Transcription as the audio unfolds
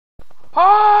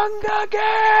Hunger Games!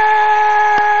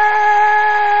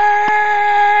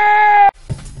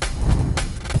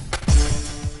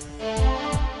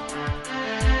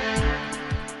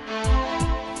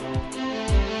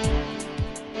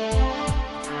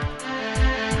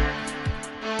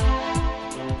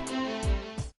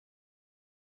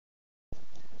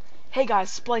 Hey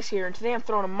guys, Splice here, and today I'm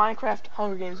throwing a Minecraft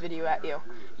Hunger Games video at you.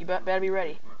 You better be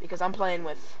ready, because I'm playing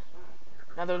with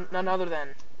none other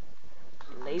than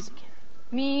Blazikin.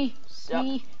 Me. Sup?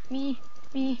 Me.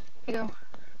 Here you go.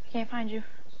 I can't find you.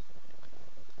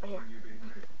 Right here.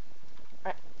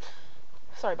 Alright.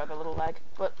 Sorry about that little lag,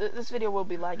 but this video will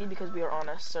be laggy because we are on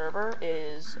a server.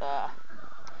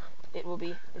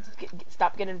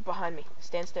 Stop getting behind me.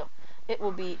 Stand still. It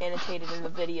will be annotated in the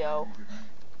video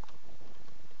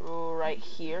right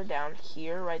here, down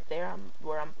here, right there,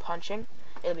 where I'm punching.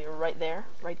 It'll be right there,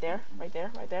 right there, right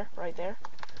there, right there, right there.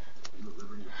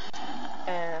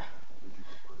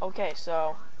 Okay,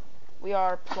 so we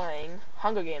are playing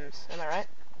Hunger Games. Am I right?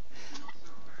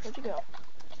 Where'd you go?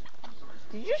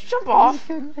 Did you just jump off?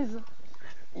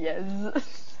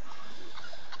 Yes.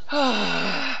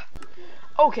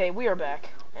 Okay, we are back,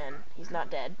 and he's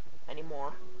not dead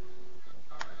anymore.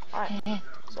 Alright,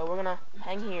 so we're gonna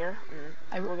hang here, and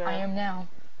I am now.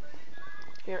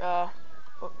 Here, oh,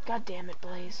 god damn it,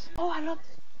 Blaze. Oh, I love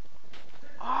this.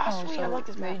 Oh, sweet, so I like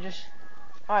this map. they just...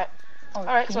 Alright. Oh,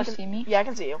 Alright, can so you see me? Yeah, I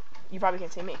can see you. You probably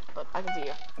can't see me, but I can see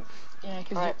you. Yeah,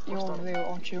 because you're over there,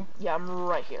 aren't you? Yeah, I'm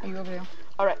right here. Are you over there?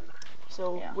 Alright,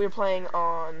 so yeah. we're playing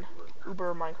on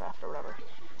Uber Minecraft or whatever.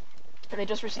 And they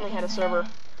just recently had a server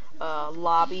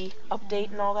lobby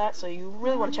update and all that, so you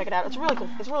really want to check it out. It's really cool.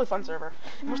 It's a really fun server.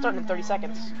 And we're starting in 30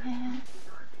 seconds.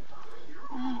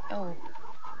 Oh.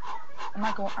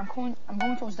 I'm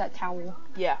going towards that tower.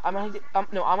 Yeah, I'm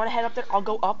gonna head up there. I'll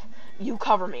go up. You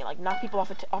cover me, like knock people off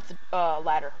the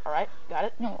ladder. All right, got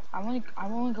it? No, I want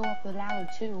to go up the ladder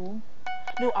too.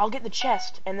 No, I'll get the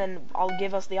chest, and then I'll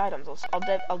give us the items.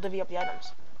 I'll divvy up the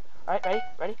items. All right,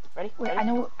 ready? Wait, ready? I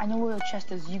know where the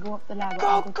chest is. You go up the ladder. Go,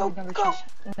 I'll go go, to another go. chest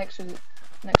next to them.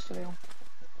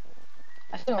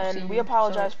 I still don't see And we you,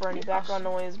 apologize so for any background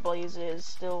noise. Blaze is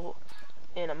still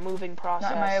in a moving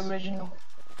process. Not my original.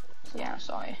 Yeah,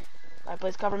 sorry. Alright,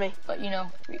 Blaze, cover me. But you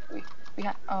know, we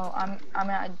got. Oh, I'm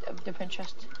at a different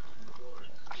chest.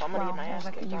 I'm gonna get my ass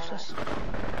like kicked, useless.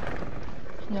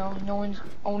 No one's.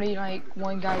 Only like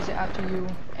one guy's after you,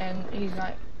 and he's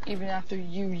not even after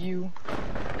you.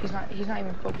 He's not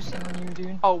even focusing on you,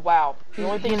 dude. Oh wow. The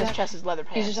only thing in this chest is leather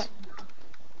pants. He's just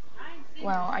like,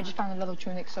 wow, I just found a leather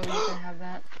tunic, so you can have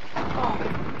that. Oh,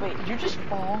 wait, Did you just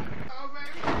fall?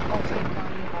 Oh, thank God,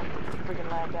 you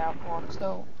freaking lagged out. Hold on.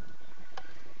 So,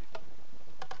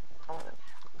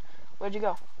 Where'd you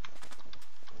go?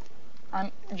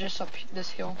 I'm just up this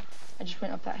hill. I just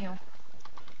went up that hill.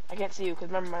 I can't see you because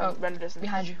remember my render distance.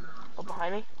 Behind you. Oh,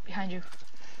 behind me? Behind you.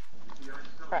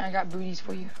 Right. I got booties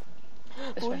for you.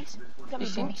 This way. Booties? You got me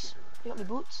see boots? You got me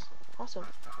boots? Awesome.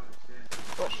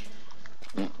 Push.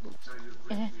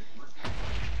 Yeah.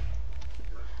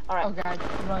 Alright. Oh god,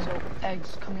 run. So,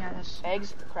 eggs coming at us.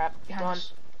 Eggs? Crap. Behind Run.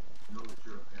 us.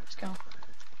 Let's go.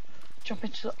 Jump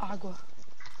into the agua.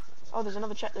 Oh, there's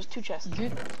another chest. There's two chests.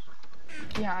 Good.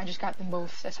 Yeah, I just got them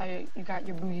both. That's how you got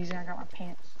your booties and I got my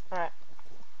pants. Alright.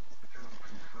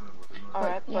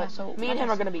 Alright, yeah, but so me and him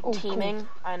are gonna be cool. teaming.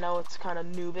 I know it's kind of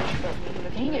noobish, but me and him are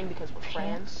teaming because we're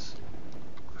friends.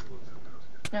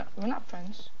 No, we're not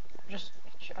friends.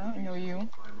 I don't know you.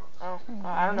 Oh,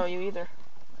 I don't know you either.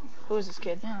 Who is this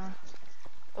kid? Yeah.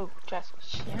 Oh, chest.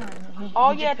 Yeah.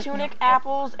 Oh yeah, tunic,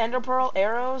 apples, ender pearl,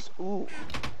 arrows. Ooh.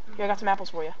 Here, I got some apples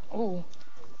for you. Oh.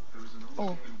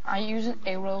 Oh, I use an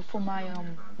arrow for my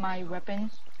my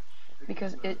weapons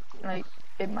because it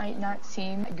might not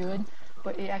seem good,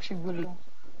 but it actually really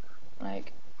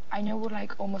like I know where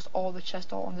like almost all the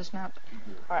chests are on this map.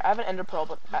 Alright, I have an ender pearl,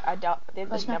 but I doubt they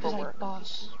never is work. like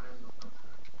boss.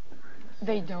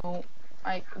 They don't.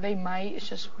 Like they might. It's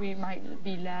just we might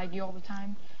be laggy all the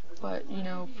time, but you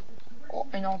know,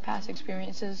 in all past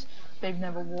experiences, they've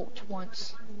never worked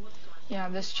once. Yeah,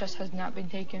 this chest has not been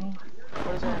taken.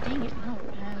 What is that? Dang it, no,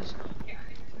 it has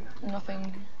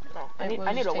nothing. Oh,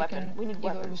 I need a weapon. We need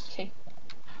weapons.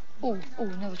 Oh,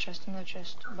 another chest.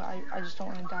 But I just don't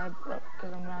want to die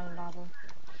because I'm running lava.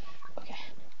 Okay.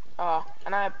 Oh,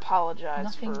 and I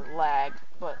apologize for lag,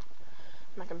 but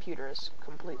my computer is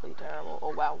completely terrible.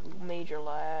 Oh wow, major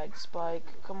lag.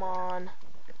 Spike, come on.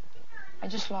 I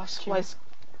just lost Splice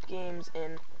games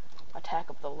in Attack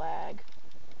of the Lag.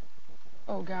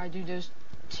 Oh god, dude, there's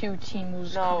two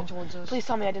teamers coming towards us. Please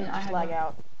tell me I didn't just lag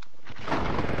out.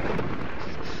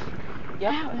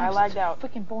 Yep, I lagged out.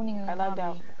 Freaking boning in the I lagged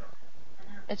out.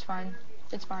 It's fine.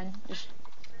 It's fine. Just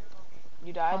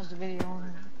You died? pause the video.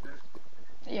 And...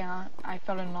 Yeah, I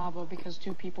fell in lava because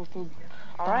 2 people threw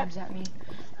bombs at me.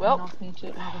 Well, and knocked me to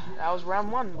lava. that was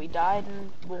round 1. We died,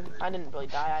 and well, I didn't really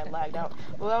die. I lagged out.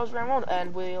 Well, that was round 1,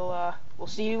 and we'll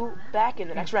see you back in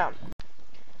the next round.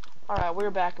 All right,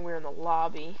 we're back, and we're in the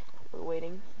lobby. We're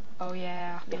waiting. Oh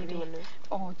yeah, baby.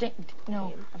 Oh, no,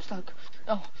 game. I'm stuck.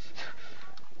 Oh.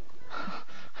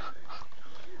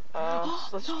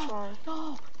 Let's try.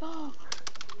 No.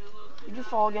 Did you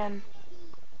fall again?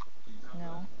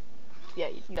 No. Yeah,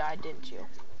 you died, didn't you?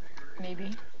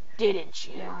 Maybe. Didn't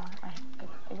you? Yeah,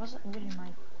 it wasn't really my.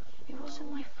 It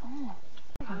wasn't my fault.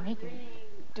 I can make it.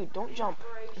 Dude, don't jump.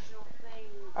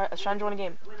 All right, let's try and join a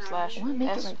game.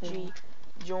 /SG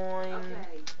join.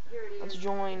 Let's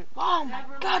join. Oh my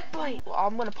God, Blade! Well,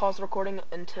 I'm gonna pause the recording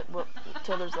until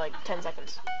there's like 10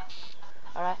 seconds.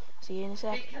 All right, see you in a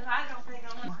sec.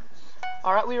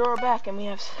 All right, we are back, and we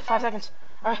have 5 seconds.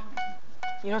 All right,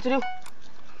 you know what to do.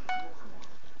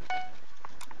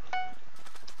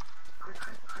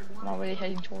 I'm already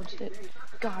heading towards it.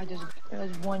 God,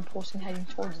 there's one person heading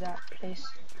towards that place.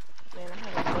 Man, I'm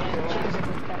having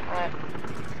fun. Alright.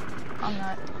 I'm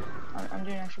not. I'm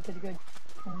doing actually pretty good.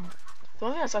 The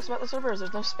only thing that sucks about the server is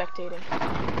there's no spectating.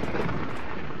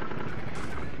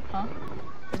 Huh?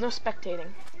 There's no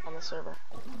spectating on the server.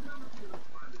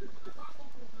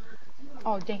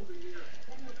 Oh, dang.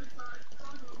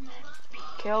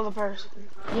 Kill the person.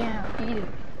 Yeah, eat it.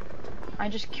 I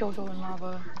just killed her in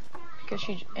lava.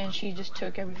 Because she just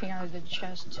took everything out of the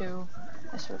chest too.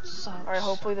 That's what sucks. Alright,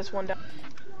 hopefully this one down.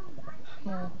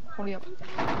 No, hurry up.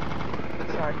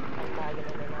 Sorry, I'm lagging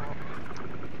in and out.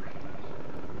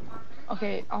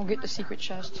 Okay, I'll get the secret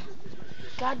chest.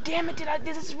 God damn it, did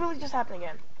this really just happen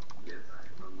again?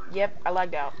 Yep, I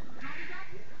lagged out.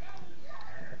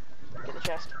 Get the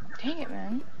chest. Dang it,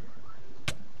 man.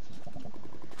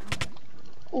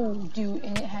 Oh, dude,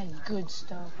 and it had good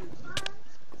stuff.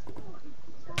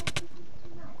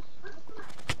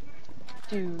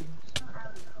 Dude,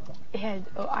 it had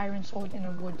an iron sword and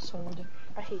a wood sword.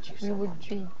 I hate you so We would much.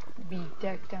 be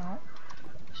decked out.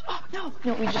 Oh, no,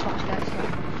 we just lost that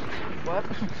stuff. What?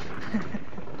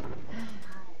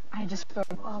 I just fell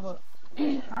in lava.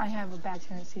 I have a bad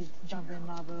tendency to jump in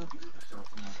lava.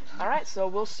 Alright, so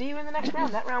we'll see you in the next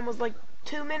round. That round was like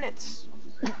 2 minutes.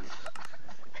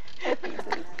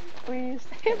 Please.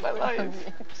 I hate my life.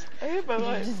 I hate my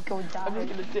life. Just go die. I'm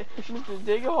just gonna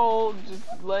dig a hole and just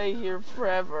lay here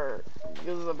forever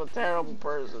because I'm a terrible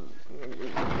person.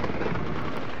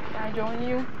 Can I join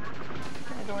you?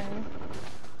 Can I join you?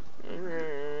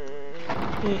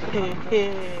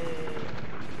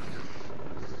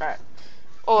 Alright.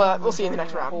 Oh, we'll see you in the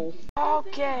next round.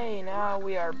 Okay, now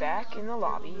we are back in the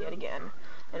lobby yet again,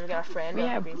 and we got our friend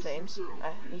Green Flames.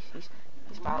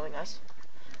 He's following us.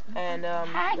 And we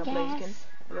got Blazikin.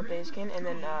 We got Blazikin, and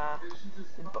then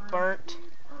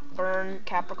Burn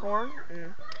Capricorn,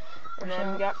 and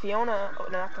then we got Fiona. Oh,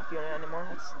 no, not Fiona anymore.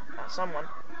 That's someone.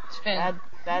 It's Finn.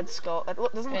 Bad skull. That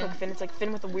doesn't look like Finn. It's like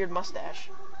Finn with a weird mustache.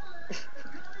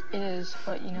 It is,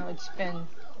 but you know it's Finn.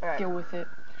 Alright. Deal with it.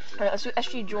 Alright, let's do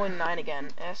SG join 9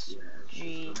 again.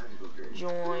 SG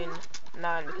join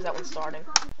 9 because that one's starting.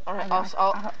 Alright,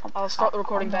 I'll start the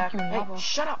recording back. Hey,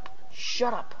 shut up!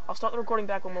 Shut up! I'll start the recording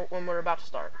back when we're about to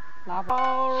start.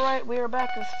 Alright, we are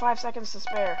back with 5 seconds to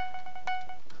spare.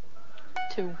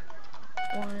 2,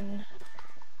 1.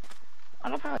 I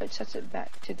love how it sets it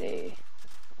back today.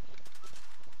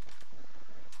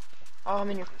 Oh, I'm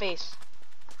in your face.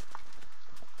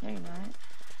 No, you're not.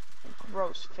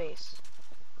 Gross face.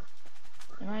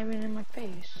 You're not even in my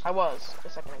face. I was a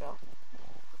second ago.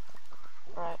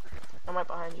 Alright, I'm right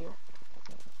behind you.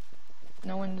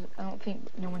 No one. I don't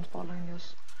think no one's following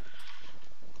us.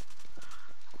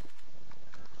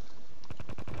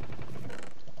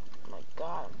 Oh my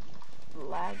God, I'm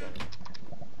lagging.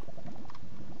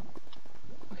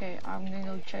 Okay, I'm gonna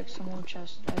go check some more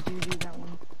chests as you do that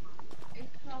one.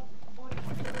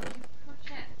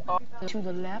 Oh. To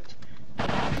the left. God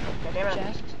damn it.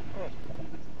 Chest. Wait.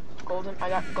 Golden. I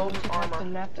got golden armor. To the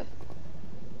left.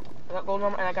 I got golden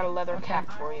armor and I got a leather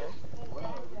cap for you.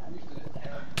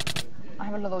 I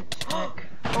have a little tunic.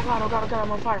 Oh God! Oh God! Oh God!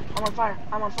 I'm on fire! I'm on fire!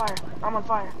 I'm on fire! I'm on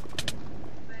fire!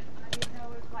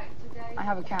 I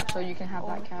have a cap, so you can have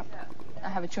that cap. I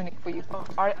have a tunic for you. Oh,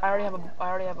 I already have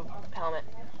a helmet.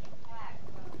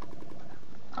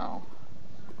 Oh.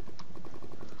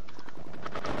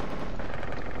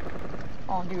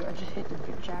 Oh, dude, I just hit the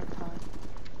big jackpot.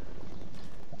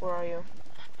 Where are you?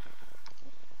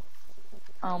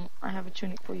 I have a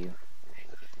tunic for you.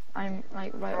 I'm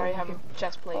like right I already over have here. a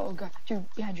chest plate. Oh God, dude,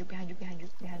 behind you.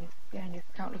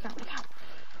 Count Look out, look out.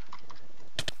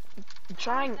 I'm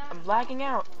trying. I'm lagging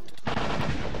out. Which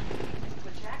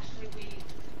actually we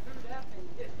screwed up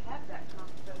and didn't have that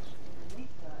conversation with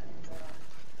Lisa,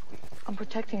 and I'm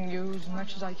protecting you as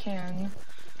much as I can.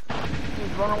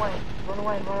 Dude, run away. Run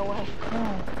away, run away.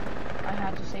 No, I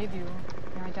had to save you,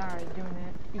 and I died doing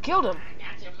it. You killed him.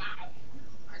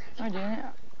 I didn't.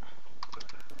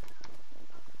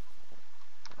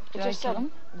 Did I kill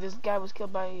him? This guy was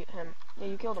killed by him. Yeah,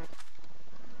 you killed him.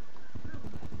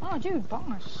 Oh, dude,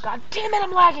 boss. God damn it,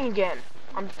 I'm lagging again.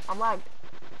 I'm lagged.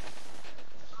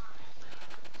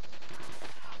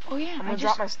 Oh yeah, I'm gonna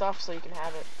drop my stuff so you can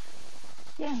have it.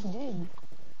 Yeah, he did.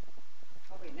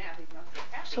 probably now he's not so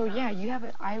happy. So yeah, you have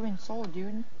an iron sword,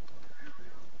 dude.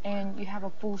 And you have a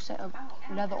full set of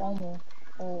leather armor.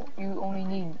 Or you only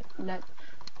need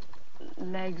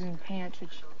legs and pants,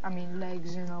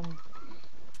 legs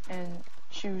and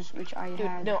shoes, which I Dude,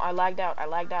 had. no, I lagged out. So I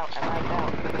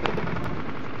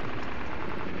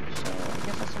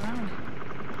guess that's around.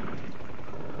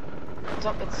 It's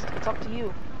up to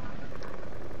you.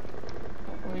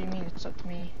 What do you mean it's up to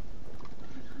me?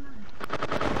 What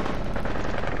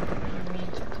do you mean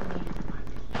it's up to me?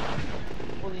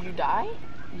 Well, did you die?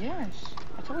 Yes.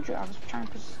 I told you I was trying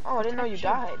to protect. Oh, I didn't know you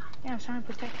died. Yeah, I was trying to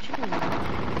protect you. And then I died.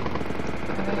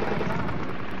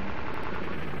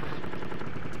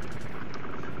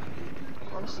 I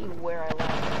want to see where I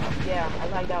lagged. Yeah, I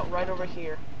lagged out right over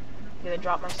here. Yeah, they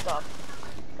dropped my stuff.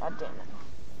 God damn it.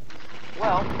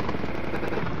 Well.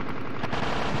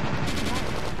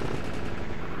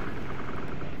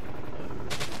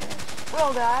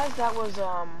 Well, guys, that was,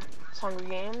 Hunger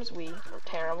Games. We were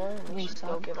terrible. We should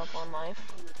go give up on life.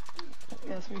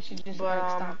 Yes, we should just But,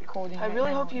 stop recording. I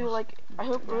really hope you,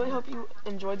 really hope you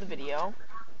enjoyed the video.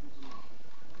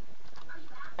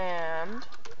 And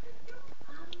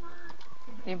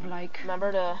leave a like.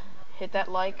 remember to hit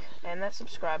that like and that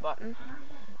subscribe button.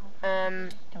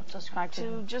 Don't subscribe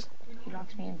to just he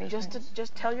locks me in basements.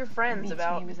 just tell your friends Beats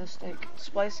about me with a stick.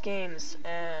 Splice Games.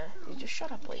 You just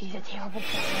shut up, please. He's a terrible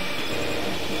person.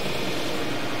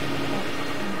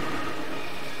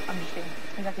 I'm just kidding.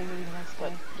 He's actually really nice But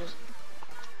guy. just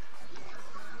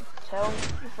tell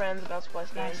your friends about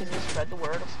Splice Games and just spread the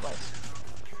word of Splice.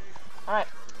 Alright.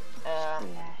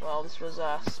 Well, this was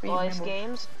Splice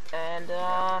Games, and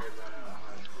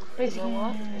Blazikin, you know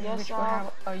what? I guess which will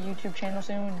have a YouTube channel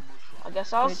soon. I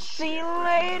guess I'll see you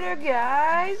later,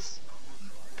 guys.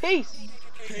 Peace.